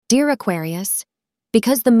Dear Aquarius,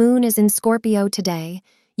 because the moon is in Scorpio today,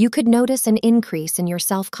 you could notice an increase in your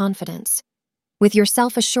self-confidence. With your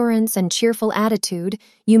self-assurance and cheerful attitude,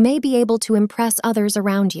 you may be able to impress others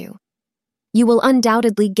around you. You will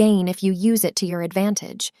undoubtedly gain if you use it to your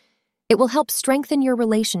advantage. It will help strengthen your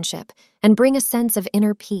relationship and bring a sense of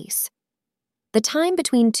inner peace. The time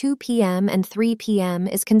between 2 p.m. and 3 p.m.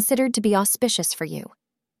 is considered to be auspicious for you.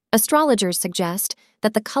 Astrologers suggest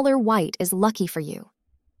that the color white is lucky for you.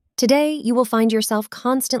 Today, you will find yourself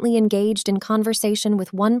constantly engaged in conversation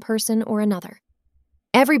with one person or another.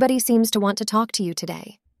 Everybody seems to want to talk to you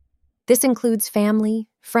today. This includes family,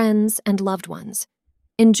 friends, and loved ones.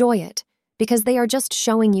 Enjoy it, because they are just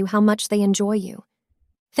showing you how much they enjoy you.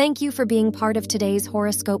 Thank you for being part of today's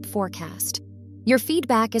horoscope forecast. Your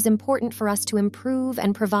feedback is important for us to improve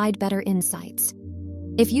and provide better insights.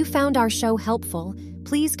 If you found our show helpful,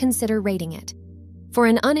 please consider rating it. For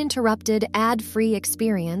an uninterrupted, ad-free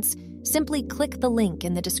experience, simply click the link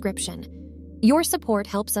in the description. Your support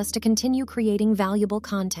helps us to continue creating valuable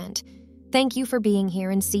content. Thank you for being here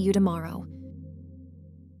and see you tomorrow.